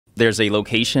There's a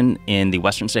location in the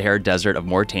Western Sahara Desert of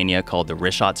Mauritania called the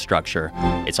Rishat structure.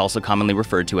 It's also commonly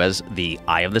referred to as the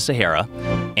Eye of the Sahara.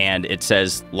 And it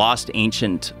says, lost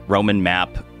ancient Roman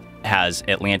map has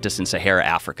Atlantis and Sahara,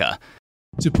 Africa.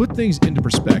 To put things into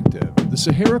perspective, the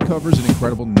Sahara covers an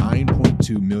incredible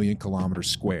 9.2 million kilometers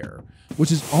square,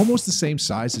 which is almost the same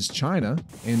size as China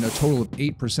and a total of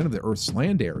 8% of the Earth's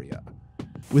land area.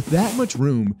 With that much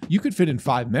room, you could fit in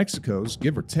 5 Mexicos,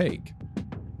 give or take.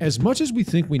 As much as we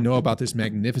think we know about this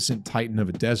magnificent titan of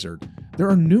a desert, there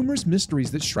are numerous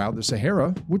mysteries that shroud the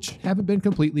Sahara which haven't been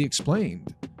completely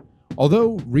explained.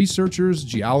 Although researchers,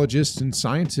 geologists, and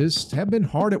scientists have been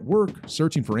hard at work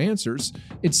searching for answers,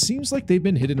 it seems like they've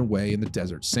been hidden away in the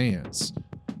desert sands.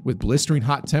 With blistering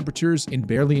hot temperatures and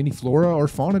barely any flora or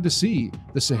fauna to see,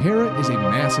 the Sahara is a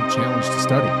massive challenge to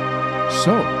study.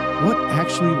 So, what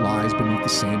actually lies beneath the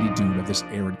sandy dune of this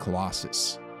arid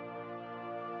colossus?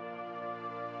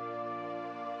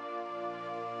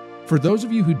 For those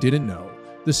of you who didn't know,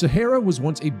 the Sahara was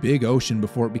once a big ocean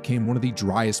before it became one of the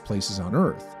driest places on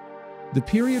Earth. The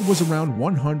period was around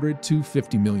 100 to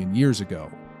 50 million years ago.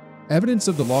 Evidence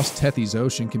of the lost Tethys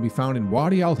Ocean can be found in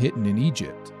Wadi al-Hittin in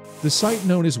Egypt. The site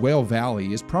known as Whale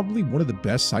Valley is probably one of the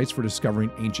best sites for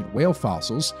discovering ancient whale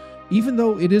fossils, even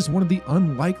though it is one of the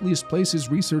unlikeliest places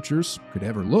researchers could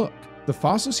ever look. The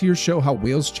fossils here show how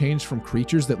whales changed from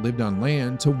creatures that lived on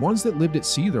land to ones that lived at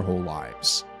sea their whole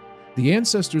lives. The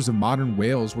ancestors of modern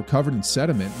whales were covered in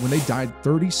sediment when they died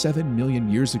 37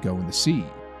 million years ago in the sea.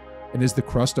 And as the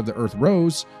crust of the earth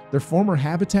rose, their former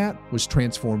habitat was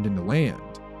transformed into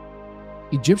land.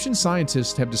 Egyptian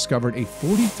scientists have discovered a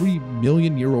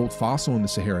 43-million-year-old fossil in the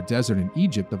Sahara Desert in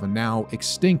Egypt of a now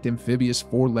extinct amphibious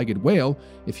 4-legged whale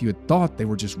if you had thought they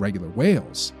were just regular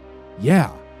whales.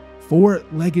 Yeah,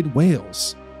 4-legged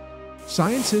whales.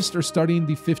 Scientists are studying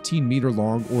the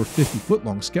 15-meter-long or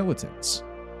 50-foot-long skeletons.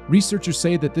 Researchers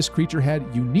say that this creature had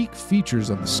unique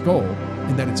features of the skull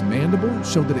and that its mandible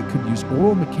showed that it could use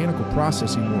oral mechanical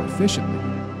processing more efficiently.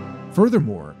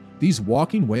 Furthermore, these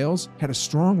walking whales had a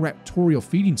strong raptorial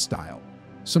feeding style.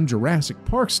 Some Jurassic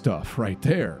Park stuff right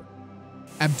there.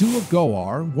 Abdullah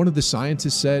Goar, one of the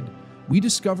scientists, said, "We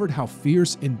discovered how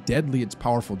fierce and deadly its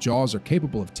powerful jaws are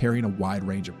capable of tearing a wide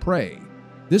range of prey.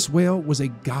 This whale was a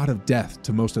god of death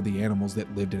to most of the animals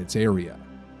that lived in its area."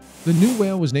 The new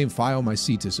whale was named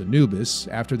Phyomycetus Anubis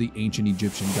after the ancient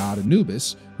Egyptian god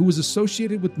Anubis, who was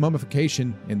associated with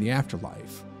mummification and the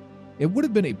afterlife. It would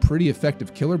have been a pretty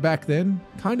effective killer back then,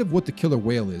 kind of what the killer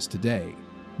whale is today.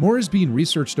 More is being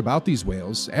researched about these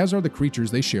whales, as are the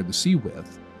creatures they share the sea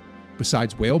with.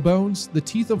 Besides whale bones, the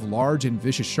teeth of large and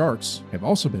vicious sharks have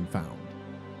also been found.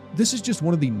 This is just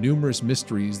one of the numerous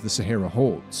mysteries the Sahara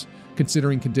holds.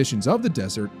 Considering conditions of the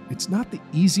desert, it's not the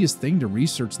easiest thing to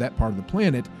research that part of the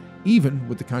planet, even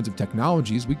with the kinds of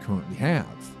technologies we currently have.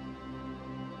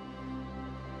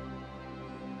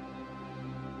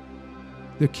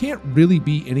 There can't really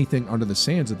be anything under the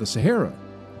sands of the Sahara,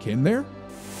 can there?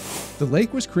 The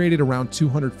lake was created around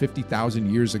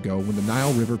 250,000 years ago when the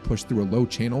Nile River pushed through a low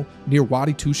channel near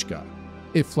Wadi Tushka.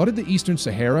 It flooded the eastern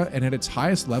Sahara and at its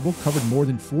highest level covered more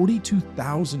than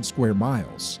 42,000 square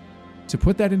miles. To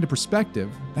put that into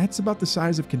perspective, that's about the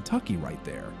size of Kentucky right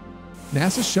there.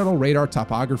 NASA's Shuttle Radar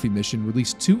Topography mission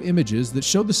released 2 images that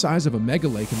showed the size of a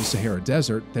megalake in the Sahara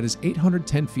Desert that is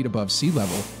 810 feet above sea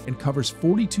level and covers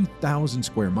 42,000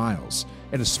 square miles,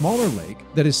 and a smaller lake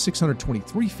that is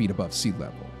 623 feet above sea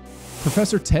level.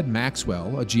 Professor Ted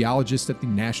Maxwell, a geologist at the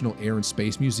National Air and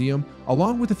Space Museum,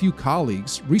 along with a few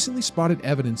colleagues, recently spotted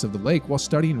evidence of the lake while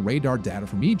studying radar data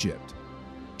from Egypt.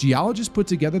 Geologists put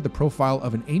together the profile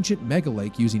of an ancient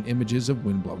megalake using images of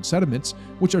windblown sediments,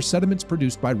 which are sediments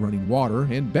produced by running water,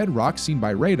 and bedrock seen by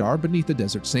radar beneath the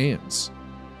desert sands.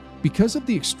 Because of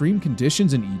the extreme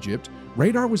conditions in Egypt,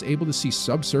 radar was able to see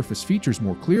subsurface features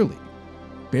more clearly.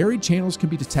 Buried channels can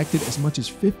be detected as much as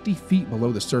 50 feet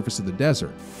below the surface of the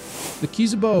desert. The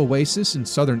Kizaba Oasis in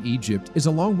southern Egypt is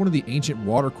along one of the ancient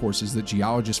watercourses that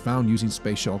geologists found using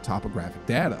space shuttle topographic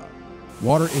data.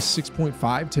 Water is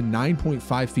 6.5 to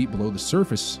 9.5 feet below the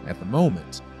surface at the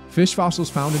moment. Fish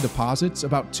fossils found in deposits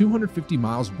about 250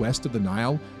 miles west of the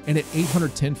Nile and at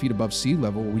 810 feet above sea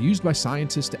level were used by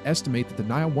scientists to estimate that the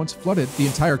Nile once flooded the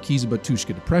entire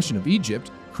Kizaba-Tushka Depression of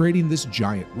Egypt, creating this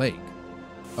giant lake.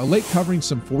 A lake covering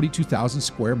some 42,000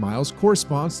 square miles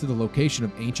corresponds to the location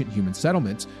of ancient human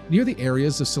settlements near the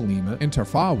areas of Salima and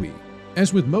Tarfawi.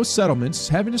 As with most settlements,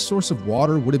 having a source of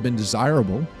water would have been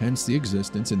desirable, hence the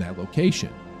existence in that location.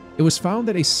 It was found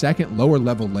that a second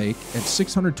lower-level lake at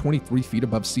 623 feet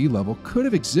above sea level could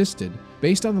have existed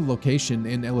based on the location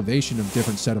and elevation of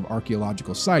different set of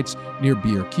archaeological sites near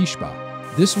Bir Kishba.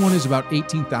 This one is about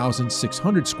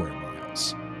 18,600 square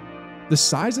miles. The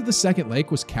size of the second lake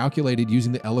was calculated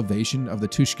using the elevation of the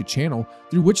Tushka Channel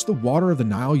through which the water of the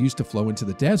Nile used to flow into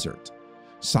the desert.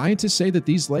 Scientists say that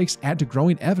these lakes add to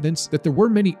growing evidence that there were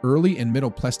many early and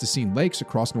middle Pleistocene lakes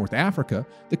across North Africa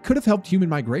that could have helped human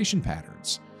migration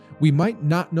patterns. We might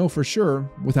not know for sure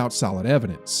without solid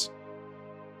evidence.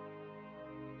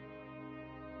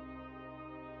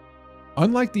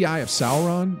 Unlike the Eye of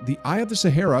Sauron, the Eye of the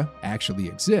Sahara actually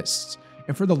exists,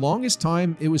 and for the longest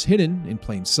time it was hidden in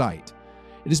plain sight.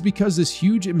 It is because this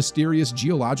huge and mysterious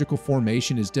geological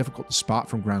formation is difficult to spot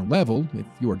from ground level if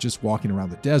you are just walking around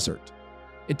the desert.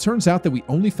 It turns out that we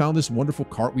only found this wonderful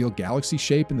cartwheel galaxy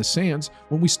shape in the sands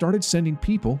when we started sending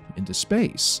people into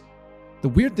space. The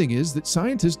weird thing is that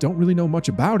scientists don't really know much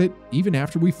about it even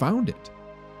after we found it.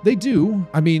 They do.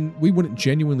 I mean, we wouldn't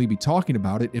genuinely be talking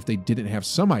about it if they didn't have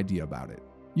some idea about it.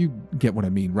 You get what I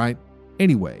mean, right?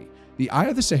 Anyway, the Eye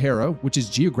of the Sahara, which is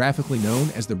geographically known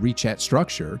as the Richat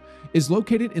structure, is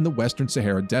located in the Western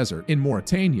Sahara Desert in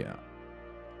Mauritania.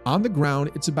 On the ground,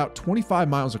 it's about 25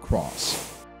 miles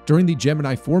across. During the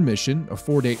Gemini 4 mission, a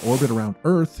 4-day orbit around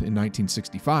Earth in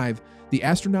 1965, the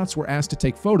astronauts were asked to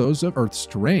take photos of Earth's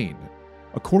terrain.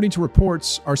 According to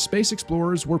reports, our space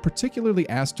explorers were particularly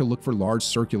asked to look for large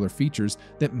circular features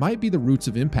that might be the roots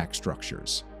of impact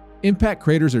structures. Impact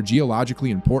craters are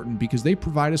geologically important because they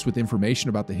provide us with information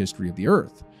about the history of the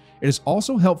Earth. It is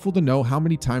also helpful to know how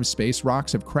many times space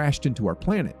rocks have crashed into our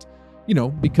planet,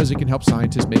 because it can help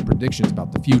scientists make predictions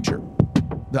about the future.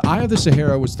 The Eye of the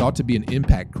Sahara was thought to be an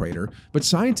impact crater, but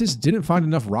scientists didn't find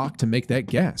enough rock to make that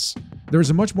guess. There is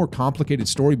a much more complicated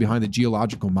story behind the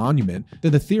geological monument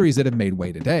than the theories that have made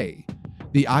way today.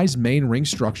 The Eye's main ring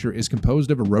structure is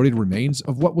composed of eroded remains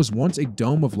of what was once a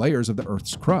dome of layers of the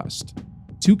Earth's crust.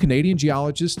 Two Canadian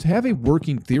geologists have a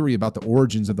working theory about the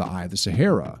origins of the Eye of the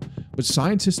Sahara, but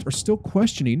scientists are still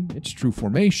questioning its true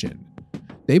formation.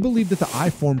 They believe that the eye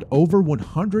formed over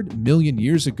 100 million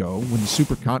years ago when the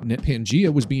supercontinent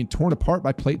Pangaea was being torn apart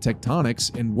by plate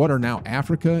tectonics and what are now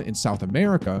Africa and South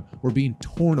America were being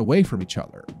torn away from each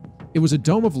other. It was a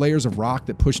dome of layers of rock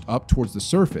that pushed up towards the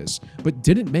surface, but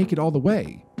didn't make it all the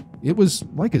way. It was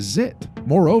like a zit.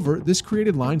 Moreover, this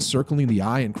created lines circling the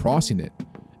eye and crossing it.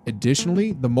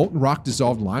 Additionally, the molten rock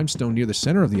dissolved limestone near the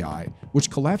center of the eye, which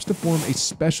collapsed to form a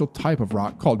special type of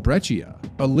rock called breccia.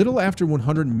 A little after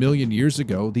 100 million years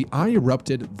ago, the eye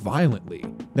erupted violently.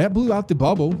 That blew out the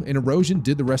bubble, and erosion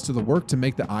did the rest of the work to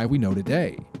make the eye we know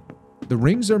today. The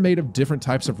rings are made of different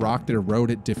types of rock that erode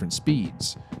at different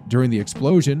speeds. During the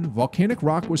explosion, volcanic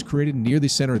rock was created near the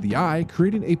center of the eye,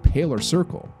 creating a paler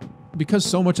circle. Because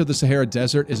so much of the Sahara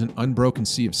Desert is an unbroken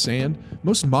sea of sand,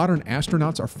 most modern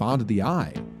astronauts are fond of the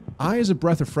eye. Eye is a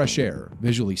breath of fresh air,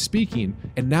 visually speaking,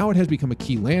 and now it has become a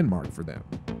key landmark for them.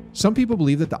 Some people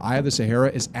believe that the Eye of the Sahara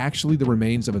is actually the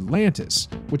remains of Atlantis,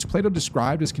 which Plato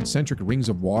described as concentric rings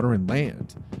of water and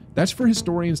land. That's for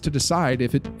historians to decide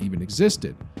if it even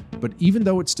existed. But even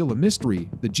though it's still a mystery,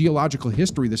 the geological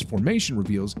history this formation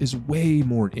reveals is way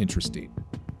more interesting.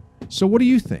 So what do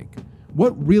you think?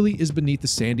 What really is beneath the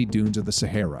sandy dunes of the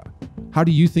Sahara? How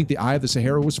do you think the Eye of the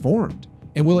Sahara was formed?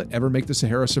 And will it ever make the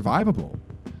Sahara survivable?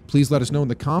 Please let us know in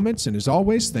the comments, and as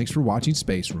always, thanks for watching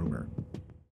Space Rumor.